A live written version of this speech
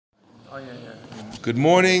Good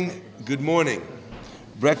morning. Good morning.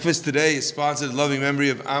 Breakfast today is sponsored in loving memory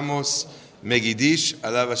of Amos Megidish,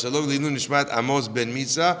 Alav Shalom Lilun Nishmat Amos Ben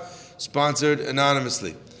Misa, sponsored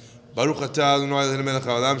anonymously. Baruch atah Adonai Eloheinu melech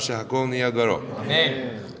haolam shehakol niyeh garo.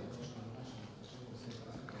 Amen.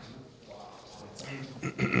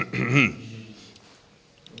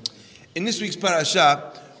 In this week's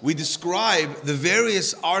parasha, we describe the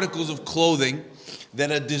various articles of clothing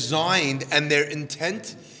that are designed, and their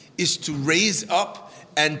intent is to raise up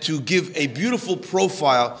and to give a beautiful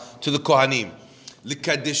profile to the Kohanim.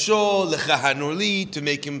 L'kadesho, l'chahanoli, to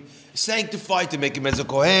make him sanctified, to make him as a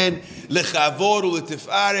Kohen. L'chavor,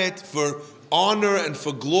 l'tifaret, for honor and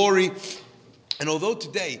for glory. And although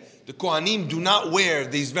today the Kohanim do not wear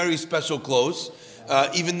these very special clothes,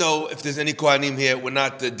 even though if there's any Kohanim here, we're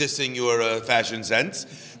not dissing your fashion sense,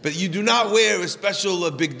 but you do not wear a special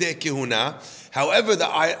bigdei kehuna. However, the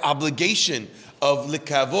obligation of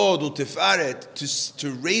likavod utifaret,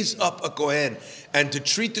 to raise up a Kohen and to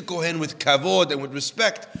treat the Kohen with kavod and with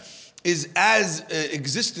respect, is as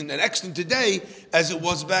existent and excellent today as it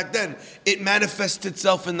was back then. It manifests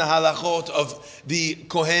itself in the halachot of the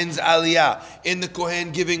Kohen's aliyah, in the Kohen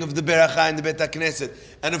giving of the beracha in the Bet HaKnesset,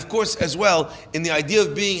 and of course as well in the idea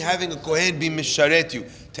of having a Kohen be misharet you.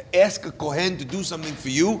 To ask a Kohen to do something for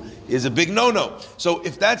you is a big no-no. So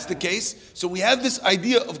if that's the case, so we have this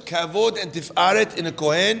idea of kavod and tifaret in a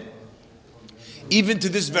Kohen even to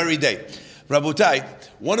this very day. Rabotai,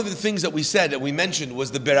 one of the things that we said, that we mentioned,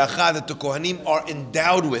 was the beracha that the Kohanim are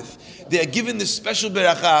endowed with. They are given this special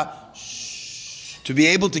beracha to be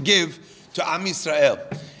able to give to Am Yisrael.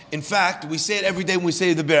 In fact, we say it every day when we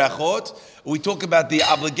say the berachot. We talk about the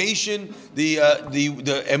obligation, the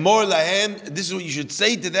emor lahem. This is what you should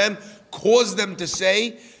say to them, cause them to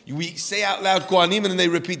say. We say out loud Kohanim, and then they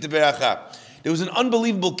repeat the beracha. There was an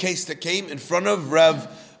unbelievable case that came in front of Rav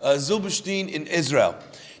Zilberstein in Israel.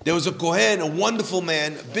 There was a Kohen, a wonderful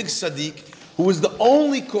man, a big tzaddik, who was the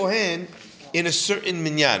only Kohen in a certain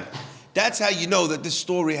minyan. That's how you know that this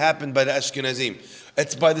story happened by the Ashkenazim.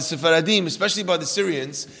 It's by the Sephardim, especially by the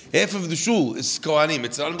Syrians. Half of the shul is Kohanim.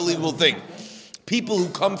 It's an unbelievable thing. People who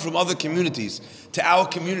come from other communities to our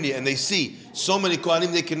community and they see so many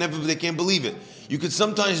Kohanim, they can't believe it. You could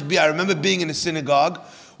sometimes I remember being in a synagogue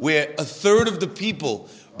where a third of the people,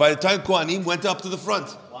 by the time Kohanim went up to the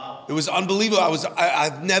front. It was unbelievable.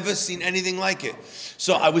 I've never seen anything like it.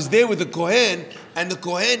 So I was there with the Kohen, and the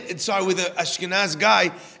Kohen, with an Ashkenaz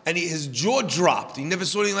guy, and his jaw dropped. He never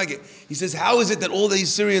saw anything like it. He says, how is it that all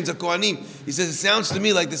these Syrians are Kohanim? He says, it sounds to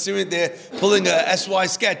me like the Syrians, they're pulling a SY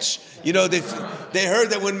sketch. You know, they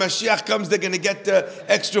heard that when Mashiach comes, they're going to get the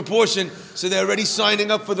extra portion, so they're already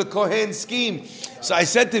signing up for the Kohen scheme. So I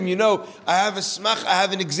said to him, I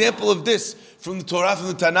have an example of this from the Torah, from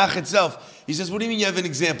the Tanakh itself. He says, what do you mean you have an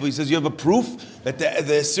example? He says, you have a proof that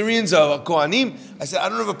the Syrians are Kohanim? I said, I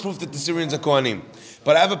don't have a proof that the Syrians are Kohanim,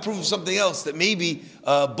 but I have a proof of something else that maybe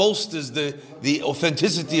bolsters the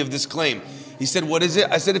authenticity of this claim. He said, what is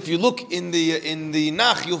it? I said, if you look in the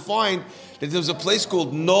Nach, you'll find that there was a place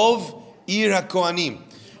called Nov Ir HaKohanim.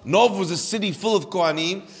 Nov was a city full of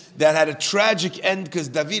Kohanim that had a tragic end because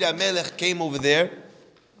David HaMelech came over there.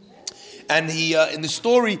 And he, in the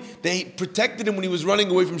story, they protected him when he was running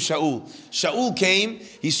away from Shaul. Shaul came,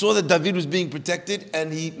 he saw that David was being protected,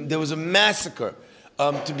 and there was a massacre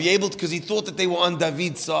because he thought that they were on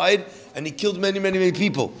David's side, and he killed many, many, many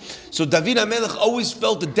people. So David HaMelech always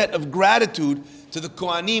felt a debt of gratitude to the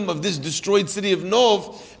Kohanim of this destroyed city of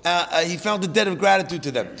Nov. He felt a debt of gratitude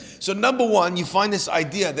to them. So number one, you find this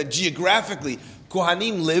idea that geographically,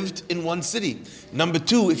 Kohanim lived in one city. Number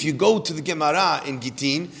two, if you go to the Gemara in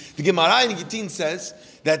Gittin, the Gemara in Gittin says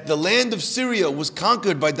that the land of Syria was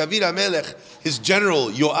conquered by David HaMelech, his general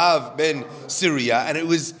Yoav ben Syria, and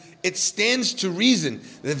it stands to reason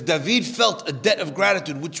that if David felt a debt of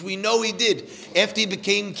gratitude, which we know he did, after he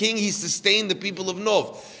became king, he sustained the people of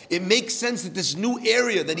Nov. It makes sense that this new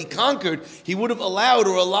area that he conquered, he would have allowed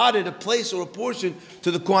or allotted a place or a portion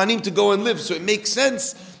to the Kohanim to go and live. So it makes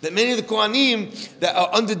sense that many of the Kohanim that are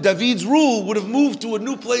under David's rule would have moved to a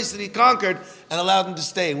new place that he conquered and allowed them to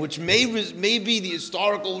stay, which may be the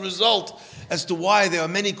historical result as to why there are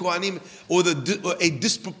many Kohanim, or a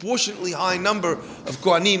disproportionately high number of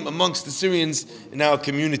Kohanim amongst the Syrians in our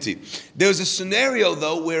community. There's a scenario,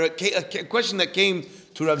 though, where a question that came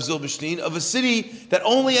to Rav Zilberstein of a city that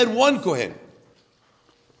only had one Kohen.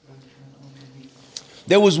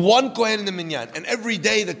 There was one Kohen in the minyan, and every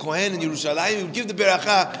day the Kohen in Yerushalayim would give the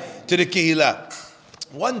beracha to the kehillah.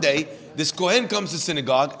 One day, this Kohen comes to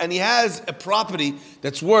synagogue, and he has a property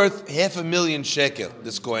that's worth 500,000 shekel,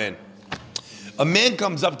 this Kohen. A man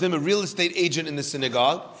comes up to him, a real estate agent in the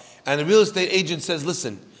synagogue, and the real estate agent says,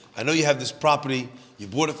 listen, I know you have this property, you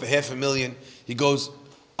bought it for $500,000. He goes,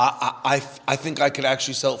 I think I could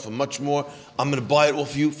actually sell it for much more. I'm going to buy it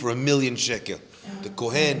off you for $1,000,000 shekel. The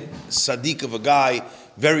Kohen, Sadiq of a guy,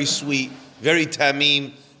 very sweet, very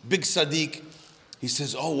tamim, big Sadiq. He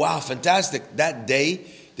says, oh wow, fantastic. That day,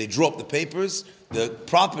 they draw up the papers, the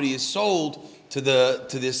property is sold to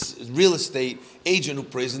this real estate agent who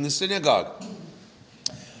prays in the synagogue.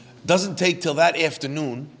 Doesn't take till that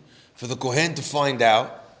afternoon for the Kohen to find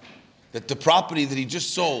out that the property that he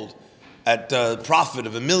just sold at a profit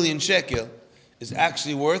of $1,000,000 shekel is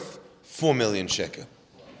actually worth $4,000,000 shekel.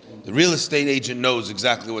 The real estate agent knows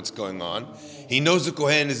exactly what's going on. He knows the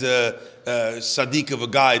Kohen is a Sadiq of a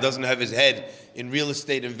guy, doesn't have his head in real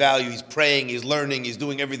estate and value. He's praying, he's learning, he's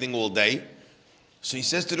doing everything all day. So he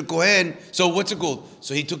says to the Kohen, so what's it called?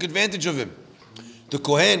 So he took advantage of him. The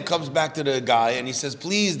Kohen comes back to the guy and he says,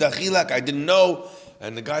 please, Dachilak, I didn't know.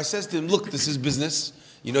 And the guy says to him, look, this is business.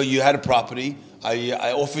 You know, you had a property.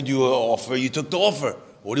 I offered you an offer. You took the offer.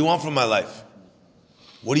 What do you want from my life?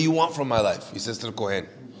 What do you want from my life? He says to the Kohen.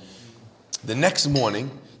 The next morning,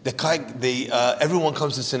 everyone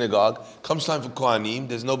comes to synagogue. Comes time for Kohanim.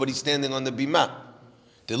 There's nobody standing on the bima.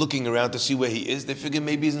 They're looking around to see where he is. They figure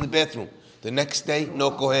maybe he's in the bathroom. The next day,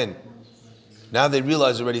 no Kohen. Now they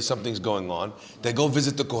realize already something's going on. They go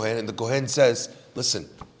visit the Kohen, and the Kohen says, listen,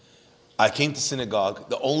 I came to synagogue.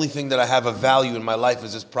 The only thing that I have of value in my life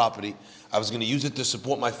is this property. I was going to use it to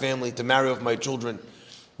support my family, to marry off my children,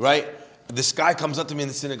 right? This guy comes up to me in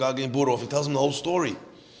the synagogue in Burov. He tells him the whole story.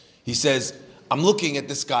 He says, I'm looking at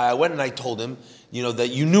this guy. I went and I told him,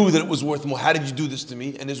 that you knew that it was worth more. How did you do this to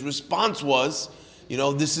me? And his response was,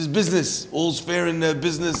 this is business. All's fair in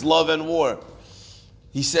business, love, and war.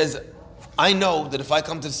 He says, I know that if I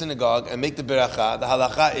come to the synagogue and make the beracha, the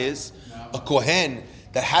halacha is a Kohen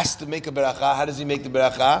that has to make a beracha. How does he make the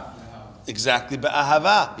beracha? Exactly,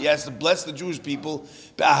 be'ahava. He has to bless the Jewish people,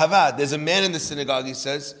 be'ahava. There's a man in the synagogue, he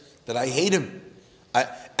says, that I hate him.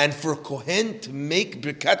 And for a Kohen to make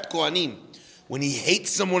birkat Kohanim, when he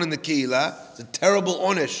hates someone in the Keilah, it's a terrible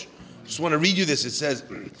onesh. I just want to read you this. It says,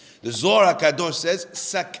 the Zohar HaKadosh says,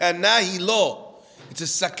 sakana hilo. It's a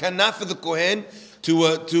sakana for the Kohen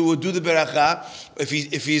to do the beracha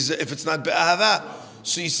if it's not be'ahava.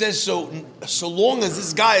 So he says, so long as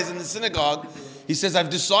this guy is in the synagogue, he says, I've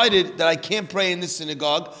decided that I can't pray in this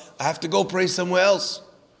synagogue. I have to go pray somewhere else.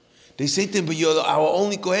 They say to him, but you're our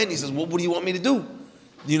only Kohen. He says, what do you want me to do?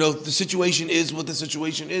 The situation is what the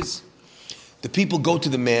situation is. The people go to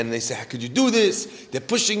the man and they say, how could you do this? They're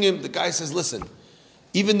pushing him. The guy says, listen,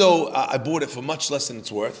 even though I bought it for much less than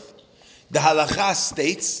it's worth, the halacha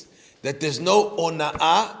states that there's no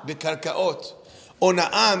ona'ah bekarkaot.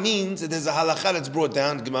 Ona'ah means that there's a halacha that's brought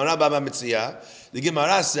down. The Gemara Baba Metzia. The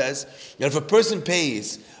Gemara says that if a person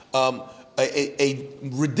pays a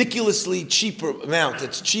ridiculously cheaper amount,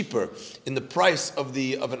 that's cheaper in the price of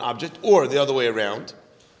an object, or the other way around,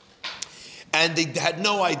 and they had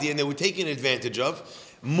no idea and they were taken advantage of,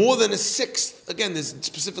 more than a sixth. Again, there's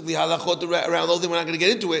specifically halachot around all of them. We're not going to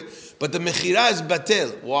get into it, but the mechira is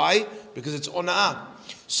batel. Why? Because it's ona'ah.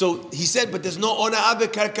 So he said, but there's no ona'ah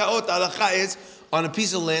bekarkaot. Halacha is on a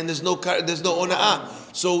piece of land. There's no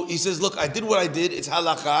ona'ah. So he says, look, I did what I did. It's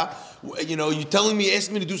halacha. You're telling me,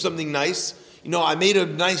 asking me to do something nice. I made a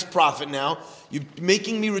nice profit now. You're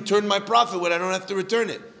making me return my profit when I don't have to return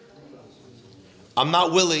it. I'm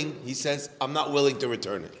not willing, he says, I'm not willing to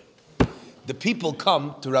return it. The people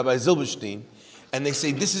come to Rabbi Zilberstein and they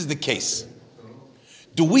say, this is the case.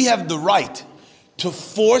 Do we have the right to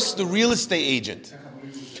force the real estate agent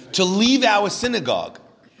to leave our synagogue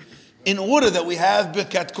in order that we have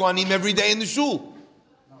Birkat Kohanim every day in the shul?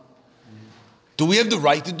 Do we have the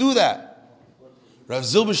right to do that? Rav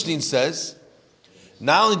Zilberstein says,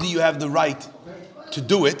 not only do you have the right to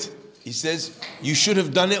do it, he says, you should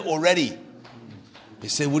have done it already. They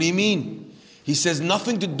say, what do you mean? He says,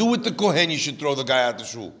 nothing to do with the Kohen, you should throw the guy out the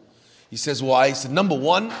shul. He says, why? He said, number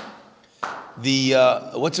one,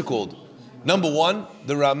 Number one,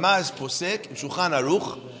 the Ramah is posek in Shulchan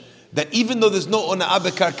Aruch, that even though there's no ona'ah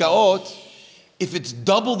bekarkaot, if it's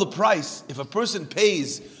double the price, if a person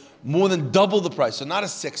pays more than double the price, so not a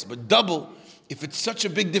six, but double, if it's such a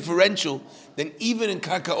big differential, then even in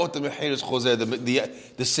karkaot,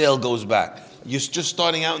 the sale goes back. You're just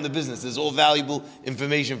starting out in the business. There's all valuable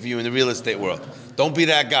information for you in the real estate world. Don't be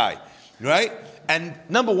that guy, right? And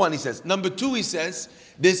number one, he says. Number two, he says,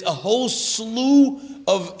 there's a whole slew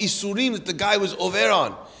of isurim that the guy was over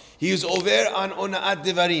on. He was over on ona'at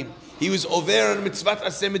devarim. He was over on mitzvat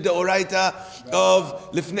aseh midoraita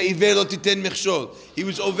of lifnei iver lo titen mechshol. He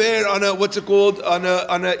was over on a what's it called on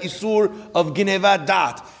a isur of gineva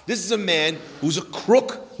dat. This is a man who's a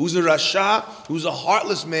crook, who's a rasha, who's a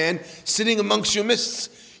heartless man sitting amongst your midst.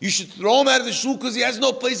 You should throw him out of the shul because he has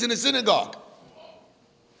no place in the synagogue.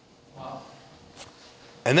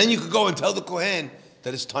 And then you could go and tell the Kohen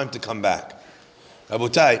that it's time to come back.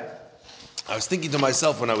 Rabotai, I was thinking to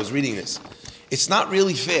myself when I was reading this, it's not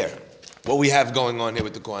really fair what we have going on here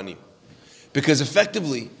with the Kohanim. Because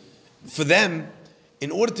effectively, for them,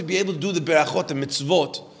 in order to be able to do the berachot and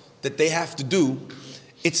mitzvot that they have to do,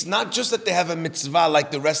 it's not just that they have a mitzvah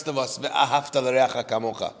like the rest of us, ve'ahavta l'reacha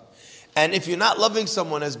kamocha. And if you're not loving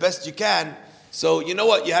someone as best you can, so you know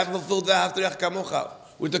what, you haven't fulfilled ve'ahavta l'reacha kamocha.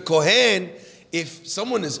 With the Kohen, if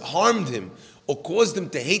someone has harmed him or caused him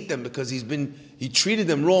to hate them because he treated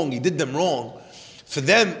them wrong, he did them wrong, for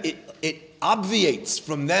them, it obviates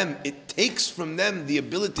from them, it takes from them the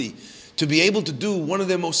ability to be able to do one of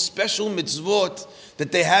their most special mitzvot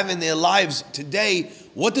that they have in their lives today.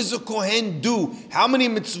 What does a Kohen do? How many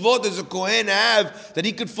mitzvot does a Kohen have that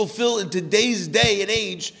he could fulfill in today's day and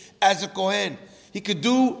age as a Kohen? He could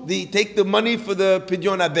take the money for the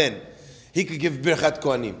Pidyon Haben. He could give Birchat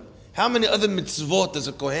Kohanim. How many other mitzvot does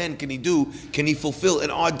a Kohen can he fulfill in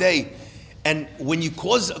our day? And when you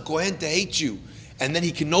cause a Kohen to hate you, and then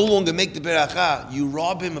he can no longer make the beracha, you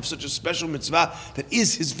rob him of such a special mitzvah that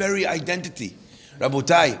is his very identity.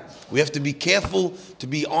 Rabotai, we have to be careful to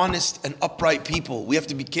be honest and upright people. We have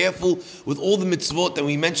to be careful with all the mitzvot that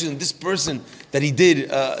we mentioned. This person that he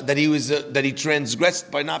did, that he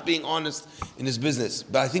transgressed by not being honest in his business.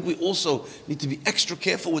 But I think we also need to be extra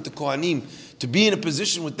careful with the Kohanim, to be in a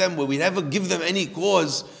position with them where we never give them any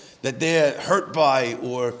cause that they're hurt by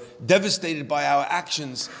or devastated by our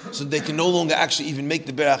actions, so they can no longer actually even make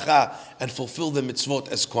the beracha and fulfill the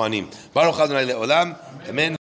mitzvot as Kohanim. Baruch Adonai le'olam. Amen.